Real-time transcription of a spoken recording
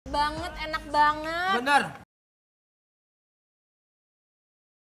banget, enak banget. Bener.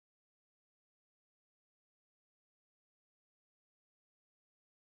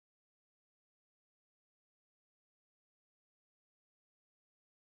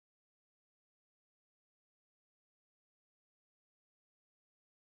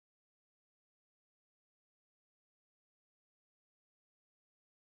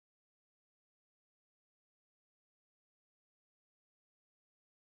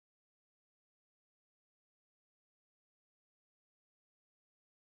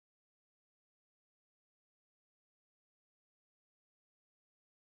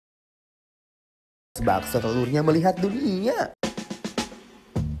 Bakso telurnya melihat dunia.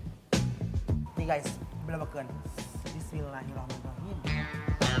 Nih guys, belabekeun. Bismillahirrahmanirrahim.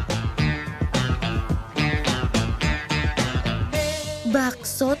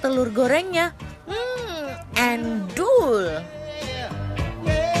 Bakso telur gorengnya, endul.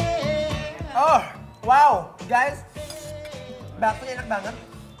 Oh, wow, guys. Baksonya enak banget.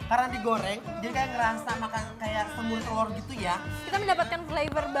 Karena digoreng, jadi kayak ngerasa makan kayak semur telur gitu ya. Kita mendapatkan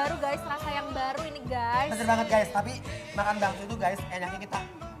flavor baru guys, rasa yang baru ini guys. Bener banget guys, tapi makan bakso itu guys, enaknya kita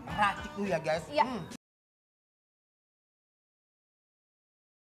racik dulu ya guys. Iya.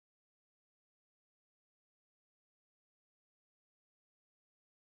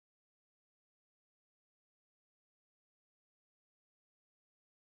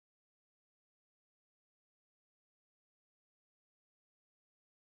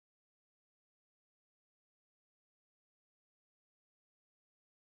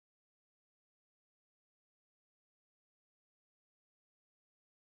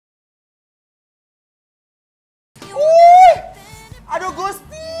 Aduh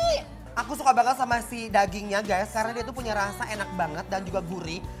Gusti! Aku suka banget sama si dagingnya guys, karena dia tuh punya rasa enak banget dan juga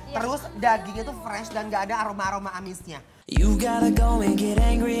gurih. Terus dagingnya tuh fresh dan gak ada aroma-aroma amisnya. You gotta go and get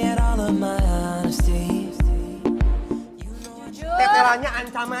angry at all of my honesty. Tetelannya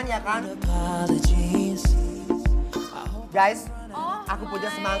ancaman ya kan? Apologies. Guys, aku punya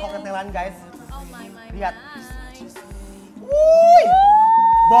semangkok tetelan guys. Oh my Lihat. nice. Wuih!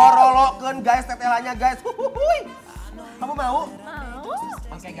 Borolokeun guys tetelannya guys. Wuih! Kamu mau? Mau?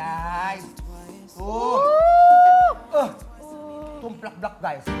 Oke guys. Tumplek-blek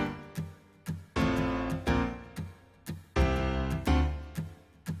guys.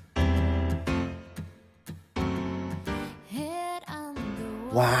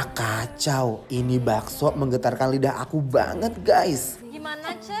 Wah kacau, ini bakso menggetarkan lidah aku banget guys.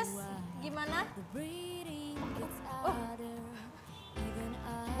 Gimana Ces? Gimana?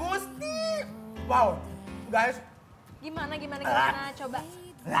 Gusti! Wow, guys. Gimana? Coba.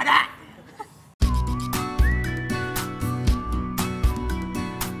 Ada.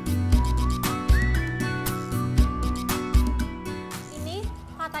 Ini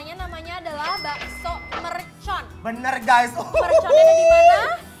katanya namanya adalah bakso mercon. Bener guys. Merconnya ada di mana?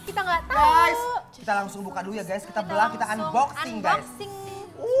 Kita nggak tahu. Guys, kita langsung buka dulu ya guys. Kita belah, kita langsung unboxing guys. unboxing.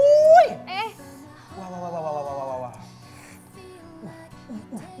 Wuih!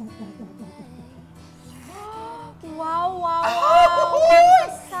 Wah. Wow.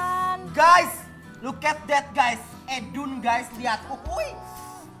 Pantesan. Guys, look at that guys. Edun guys, lihat.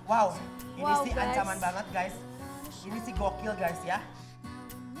 Wow, ini Wow, sih guys. ancaman banget guys. Ini sih gokil guys ya.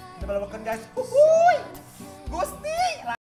 Kita balapan guys. Gusti.